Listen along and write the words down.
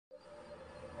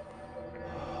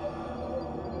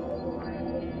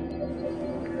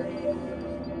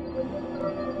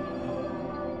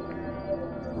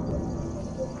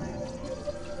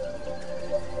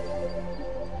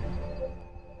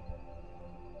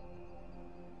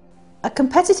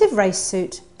competitive race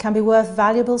suit can be worth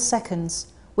valuable seconds,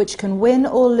 which can win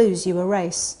or lose you a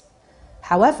race.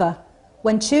 However,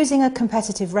 when choosing a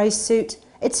competitive race suit,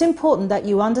 it's important that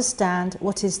you understand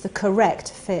what is the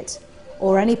correct fit,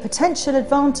 or any potential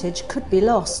advantage could be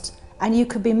lost and you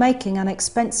could be making an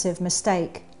expensive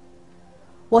mistake.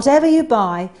 Whatever you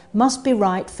buy must be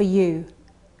right for you.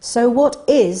 So what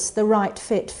is the right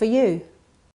fit for you?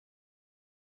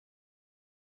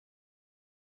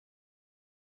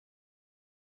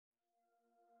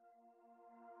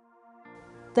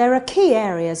 There are key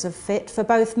areas of fit for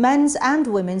both men's and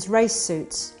women's race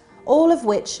suits, all of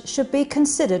which should be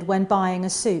considered when buying a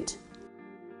suit.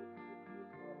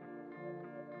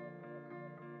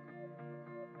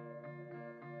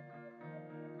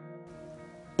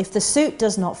 If the suit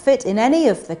does not fit in any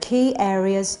of the key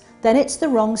areas, then it's the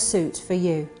wrong suit for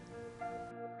you.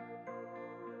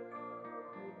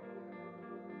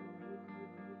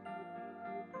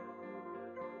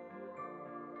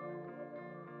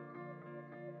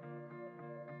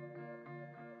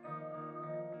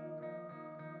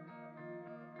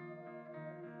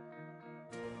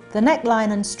 The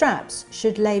neckline and straps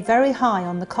should lay very high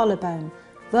on the collarbone,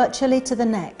 virtually to the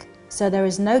neck, so there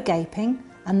is no gaping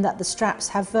and that the straps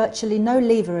have virtually no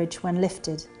leverage when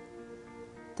lifted.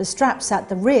 The straps at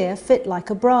the rear fit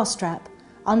like a bra strap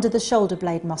under the shoulder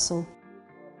blade muscle.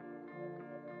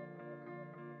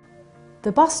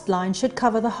 The bust line should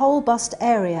cover the whole bust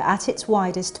area at its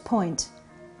widest point.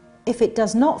 If it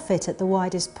does not fit at the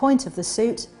widest point of the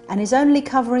suit and is only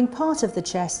covering part of the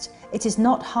chest, it is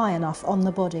not high enough on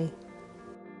the body.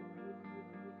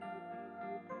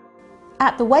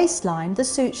 At the waistline, the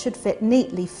suit should fit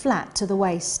neatly flat to the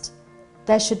waist.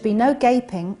 There should be no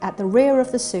gaping at the rear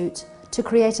of the suit to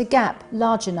create a gap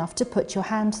large enough to put your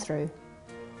hand through.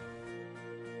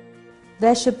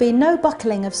 There should be no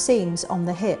buckling of seams on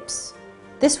the hips.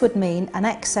 This would mean an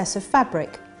excess of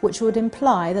fabric, which would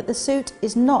imply that the suit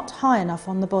is not high enough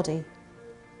on the body.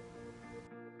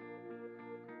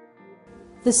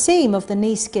 The seam of the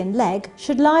knee skin leg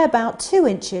should lie about 2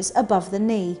 inches above the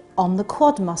knee, on the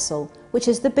quad muscle, which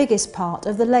is the biggest part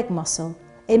of the leg muscle,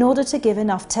 in order to give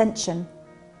enough tension.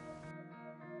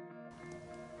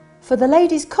 For the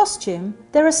ladies' costume,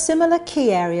 there are similar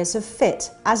key areas of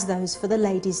fit as those for the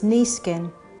ladies' knee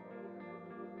skin.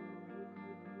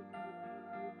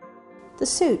 The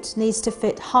suit needs to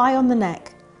fit high on the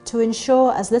neck to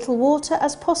ensure as little water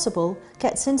as possible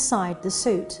gets inside the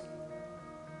suit.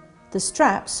 The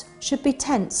straps should be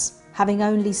tense, having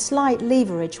only slight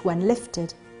leverage when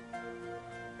lifted.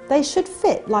 They should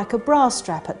fit like a bra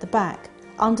strap at the back,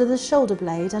 under the shoulder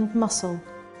blade and muscle.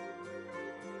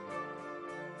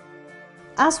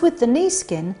 As with the knee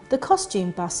skin, the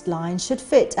costume bust line should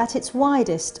fit at its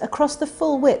widest across the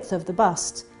full width of the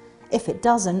bust. If it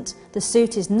doesn't, the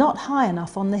suit is not high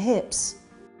enough on the hips.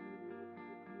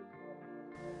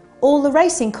 All the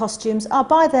racing costumes are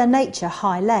by their nature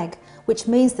high leg, which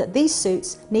means that these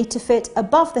suits need to fit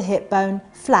above the hip bone,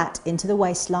 flat into the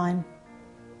waistline.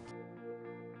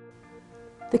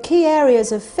 The key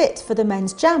areas of fit for the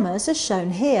men's jammers are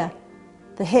shown here: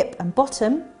 the hip and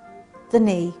bottom, the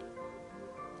knee.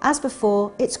 As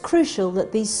before, it's crucial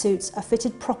that these suits are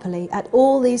fitted properly at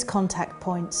all these contact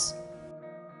points.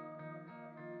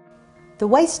 The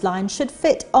waistline should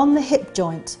fit on the hip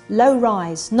joint, low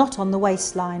rise, not on the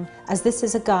waistline, as this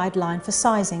is a guideline for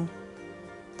sizing.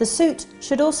 The suit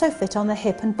should also fit on the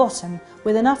hip and bottom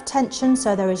with enough tension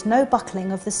so there is no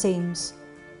buckling of the seams.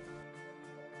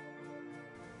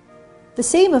 The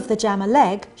seam of the jammer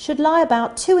leg should lie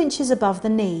about 2 inches above the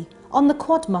knee, on the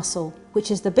quad muscle,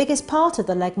 which is the biggest part of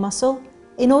the leg muscle,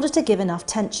 in order to give enough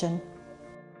tension.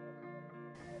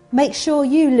 Make sure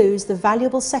you lose the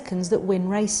valuable seconds that win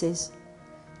races.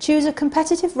 Choose a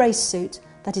competitive race suit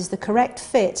that is the correct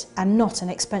fit and not an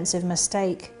expensive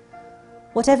mistake.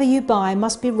 Whatever you buy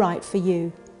must be right for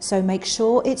you, so make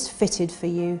sure it's fitted for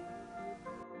you.